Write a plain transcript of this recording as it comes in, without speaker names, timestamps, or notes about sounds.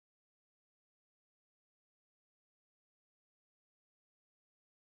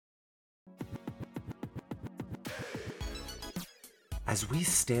As we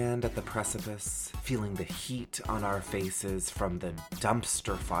stand at the precipice, feeling the heat on our faces from the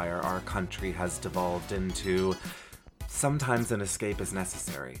dumpster fire our country has devolved into, sometimes an escape is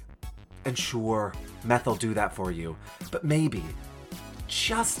necessary. And sure, meth will do that for you, but maybe,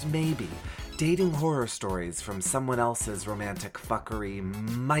 just maybe, dating horror stories from someone else's romantic fuckery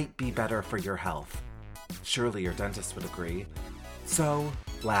might be better for your health. Surely your dentist would agree. So,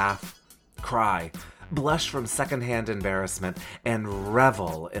 laugh, cry, blush from secondhand embarrassment, and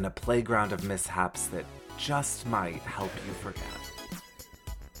revel in a playground of mishaps that just might help you forget.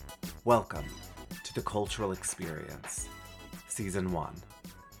 Welcome to The Cultural Experience, Season 1,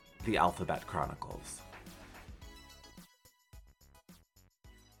 The Alphabet Chronicles.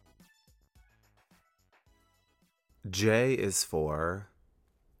 J is for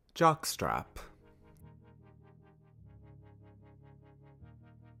Jockstrap.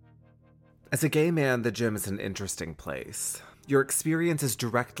 As a gay man, the gym is an interesting place. Your experience is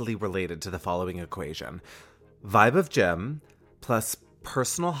directly related to the following equation. Vibe of gym plus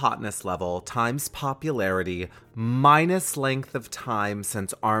personal hotness level times popularity minus length of time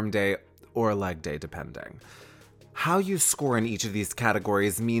since arm day or leg day, depending. How you score in each of these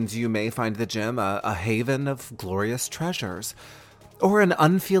categories means you may find the gym a haven of glorious treasures, or an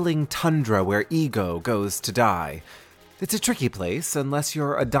unfeeling tundra where ego goes to die. It's a tricky place unless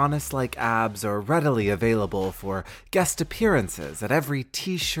your Adonis-like abs are readily available for guest appearances at every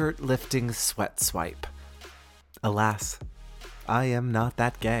t-shirt lifting sweat swipe. Alas, I am not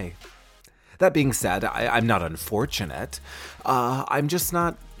that gay. That being said, I'm not unfortunate. I'm just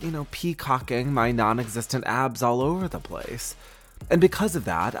not, peacocking my non-existent abs all over the place. And because of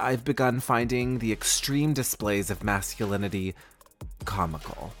that, I've begun finding the extreme displays of masculinity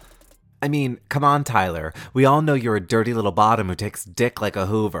comical. I mean, come on, Tyler. We all know you're a dirty little bottom who takes dick like a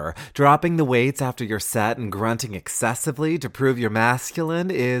Hoover. Dropping the weights after your set and grunting excessively to prove you're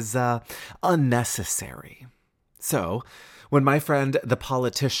masculine is, unnecessary. So, when my friend, the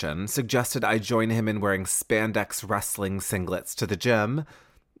politician, suggested I join him in wearing spandex wrestling singlets to the gym,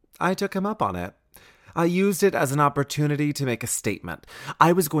 I took him up on it. I used it as an opportunity to make a statement.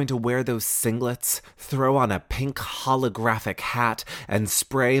 I was going to wear those singlets, throw on a pink holographic hat, and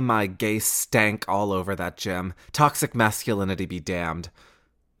spray my gay stank all over that gym. Toxic masculinity be damned.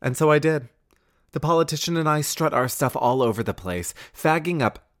 And so I did. The politician and I strut our stuff all over the place, fagging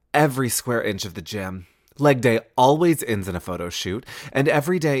up every square inch of the gym. Leg day always ends in a photo shoot, and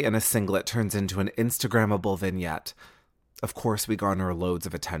every day in a singlet turns into an Instagrammable vignette. Of course, we garner loads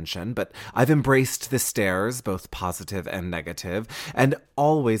of attention, but I've embraced the stares, both positive and negative, and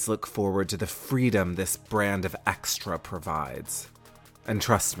always look forward to the freedom this brand of extra provides. And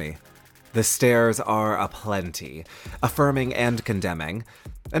trust me, the stares are aplenty, affirming and condemning,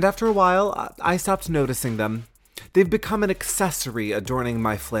 and after a while, I stopped noticing them. They've become an accessory adorning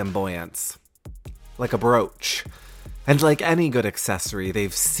my flamboyance. Like a brooch. And like any good accessory,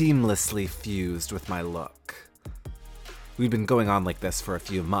 they've seamlessly fused with my look. We'd been going on like this for a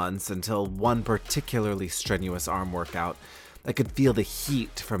few months until one particularly strenuous arm workout. I could feel the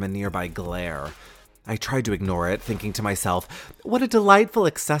heat from a nearby glare. I tried to ignore it, thinking to myself, what a delightful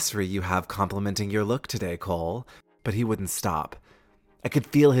accessory you have complementing your look today, Cole. But he wouldn't stop. I could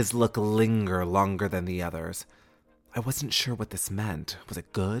feel his look linger longer than the others. I wasn't sure what this meant. Was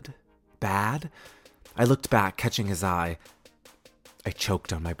it good? Bad? I looked back, catching his eye. I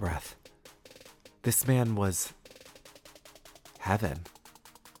choked on my breath. This man was heaven.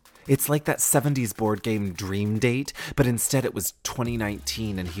 It's like that 70s board game Dream Date, but instead it was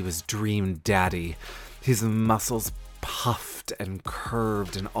 2019 and he was Dream Daddy. His muscles puffed and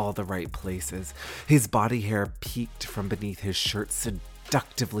curved in all the right places. His body hair peeked from beneath his shirt,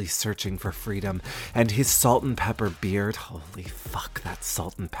 seductively searching for freedom, and his salt and pepper beard, holy fuck, that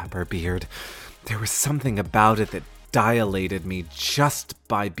salt and pepper beard. There was something about it that dilated me just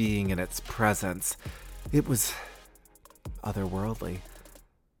by being in its presence. It was otherworldly.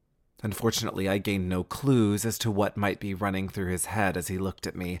 Unfortunately, I gained no clues as to what might be running through his head as he looked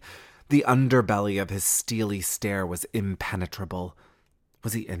at me. The underbelly of his steely stare was impenetrable.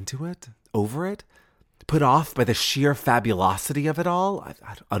 Was he into it? Over it? Put off by the sheer fabulosity of it all?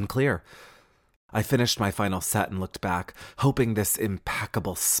 Unclear. I finished my final set and looked back, hoping this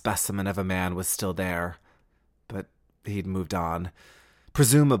impeccable specimen of a man was still there. But he'd moved on,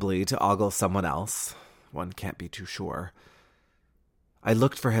 presumably to ogle someone else. One can't be too sure. I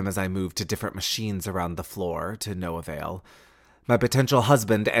looked for him as I moved to different machines around the floor, to no avail. My potential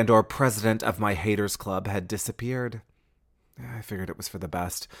husband and/or president of my haters club had disappeared. I figured it was for the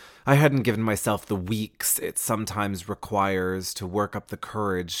best. I hadn't given myself the weeks it sometimes requires to work up the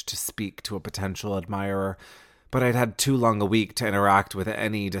courage to speak to a potential admirer. but I'd had too long a week to interact with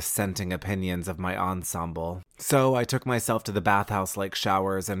any dissenting opinions of my ensemble. So I took myself to the bathhouse-like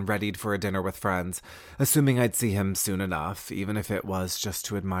showers and readied for a dinner with friends, assuming I'd see him soon enough, even if it was just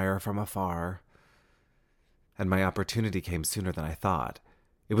to admire from afar. And my opportunity came sooner than I thought.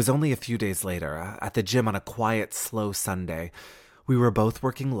 It was only a few days later, at the gym on a quiet, slow Sunday. We were both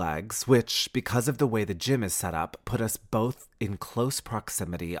working legs, which, because of the way the gym is set up, put us both in close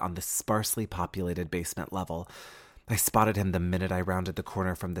proximity on the sparsely populated basement level. I spotted him the minute I rounded the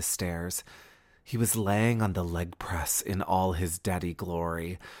corner from the stairs. He was laying on the leg press in all his daddy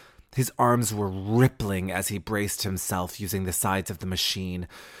glory. His arms were rippling as he braced himself using the sides of the machine.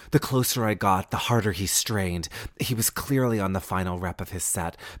 The closer I got, the harder he strained. He was clearly on the final rep of his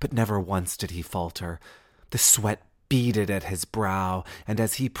set, but never once did he falter. The sweat beaded at his brow, and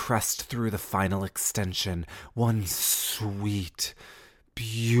as he pressed through the final extension, one sweet,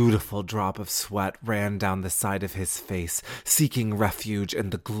 beautiful drop of sweat ran down the side of his face, seeking refuge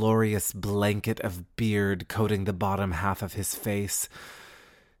in the glorious blanket of beard coating the bottom half of his face.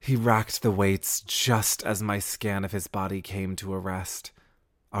 He racked the weights just as my scan of his body came to a rest.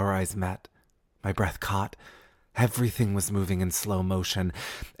 Our eyes met. My breath caught. Everything was moving in slow motion,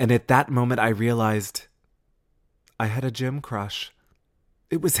 and at that moment I realized I had a gym crush.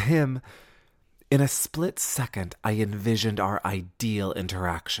 It was him. In a split second, I envisioned our ideal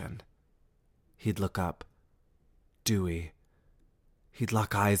interaction. He'd look up. Dewy. He'd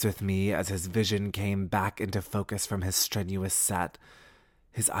lock eyes with me as his vision came back into focus from his strenuous set.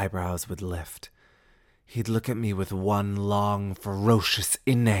 His eyebrows would lift. He'd look at me with one long, ferocious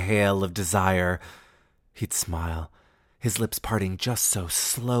inhale of desire. He'd smile, his lips parting just so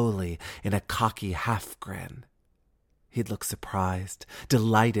slowly in a cocky half-grin. He'd look surprised,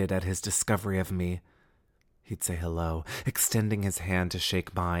 delighted at his discovery of me. He'd say hello, extending his hand to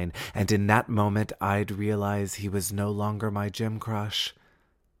shake mine, and in that moment I'd realize he was no longer my gym crush,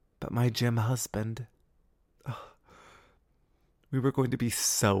 but my gym husband. Oh, we were going to be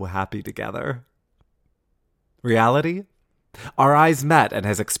so happy together. Reality? Our eyes met and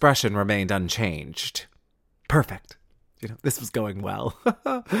his expression remained unchanged. Perfect. This was going well.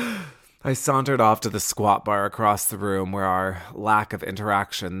 I sauntered off to the squat bar across the room where our lack of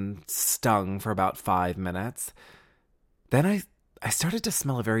interaction stung for about 5 minutes. Then I started to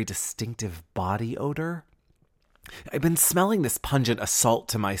smell a very distinctive body odor. I'd been smelling this pungent assault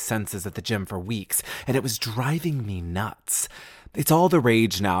to my senses at the gym for weeks, and it was driving me nuts. It's all the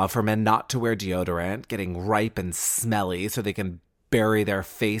rage now for men not to wear deodorant, getting ripe and smelly so they can bury their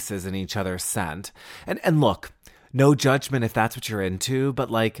faces in each other's scent. And look, no judgment if that's what you're into,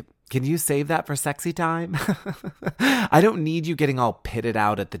 but can you save that for sexy time? I don't need you getting all pitted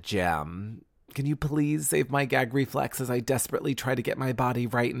out at the gym. Can you please save my gag reflex as I desperately try to get my body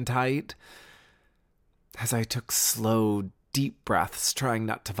right and tight? As I took slow, deep breaths, trying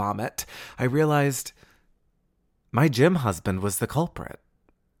not to vomit, I realized my gym husband was the culprit.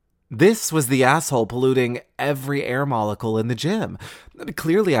 This was the asshole polluting every air molecule in the gym.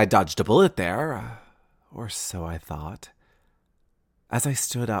 Clearly I dodged a bullet there, or so I thought. As I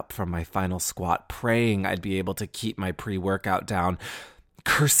stood up from my final squat, praying I'd be able to keep my pre-workout down,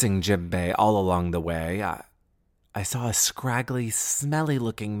 cursing Jimbei all along the way, I saw a scraggly,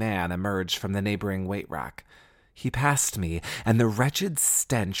 smelly-looking man emerge from the neighboring weight rack. He passed me, and the wretched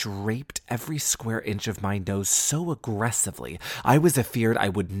stench raped every square inch of my nose so aggressively, I was afeard I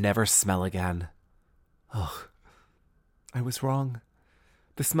would never smell again. Ugh. I was wrong.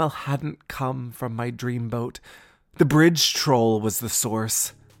 The smell hadn't come from my dreamboat. The bridge troll was the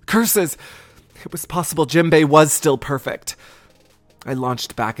source. Curses! It was possible Jimbei was still perfect. I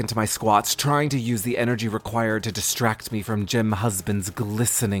launched back into my squats, trying to use the energy required to distract me from Jim Husband's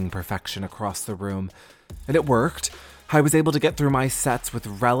glistening perfection across the room. And it worked. I was able to get through my sets with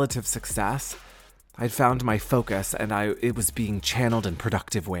relative success. I'd found my focus, and it was being channeled in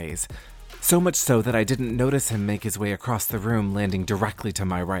productive ways. So much so that I didn't notice him make his way across the room, landing directly to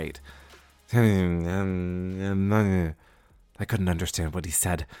my right. I couldn't understand what he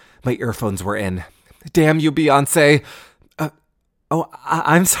said. My earphones were in. Damn you, Beyonce!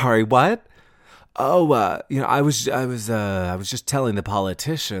 I'm sorry, what? I was just telling the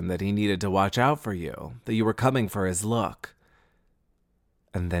politician that he needed to watch out for you, that you were coming for his look.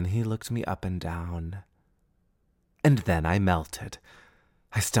 And then he looked me up and down. And then I melted.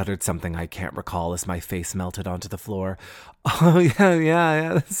 I stuttered something I can't recall as my face melted onto the floor. Oh,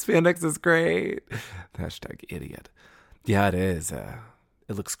 yeah, the spandex is great. Hashtag idiot. Yeah, it is.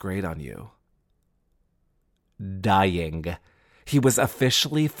 It looks great on you. Dying. He was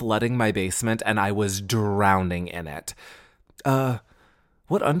officially flooding my basement, and I was drowning in it.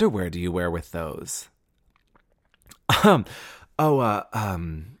 What underwear do you wear with those?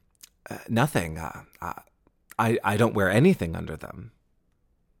 Um, nothing. I don't wear anything under them.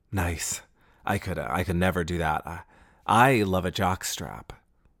 Nice. I could never do that. I love a jockstrap.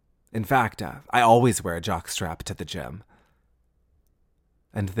 In fact, I always wear a jockstrap to the gym.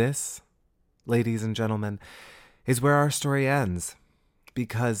 And this, ladies and gentlemen, is where our story ends.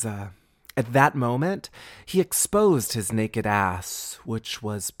 Because at that moment, he exposed his naked ass, which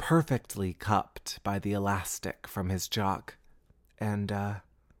was perfectly cupped by the elastic from his jock. And I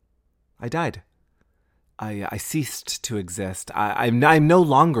died. I ceased to exist. I'm no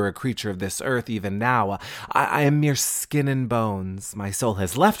longer a creature of this earth even now. I am mere skin and bones. My soul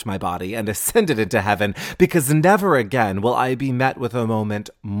has left my body and ascended into heaven, because never again will I be met with a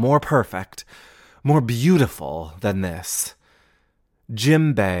moment more perfect, more beautiful than this.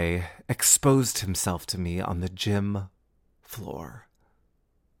 Jim Bay exposed himself to me on the gym floor.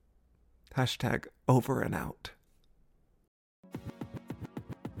 #over and out.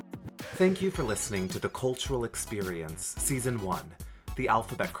 Thank you for listening to The Cultural Experience, Season 1, The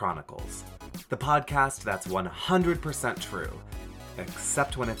Alphabet Chronicles, the podcast that's 100% true,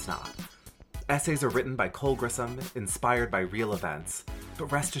 except when it's not. Essays are written by Cole Grissom, inspired by real events,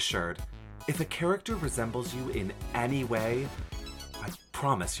 but rest assured, if a character resembles you in any way, I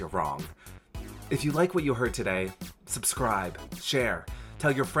promise you're wrong. If you like what you heard today, subscribe, share,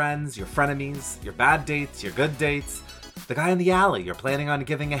 tell your friends, your frenemies, your bad dates, your good dates, the guy in the alley you're planning on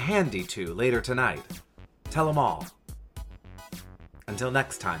giving a handy to later tonight. Tell them all. Until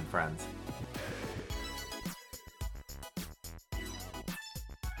next time, friends.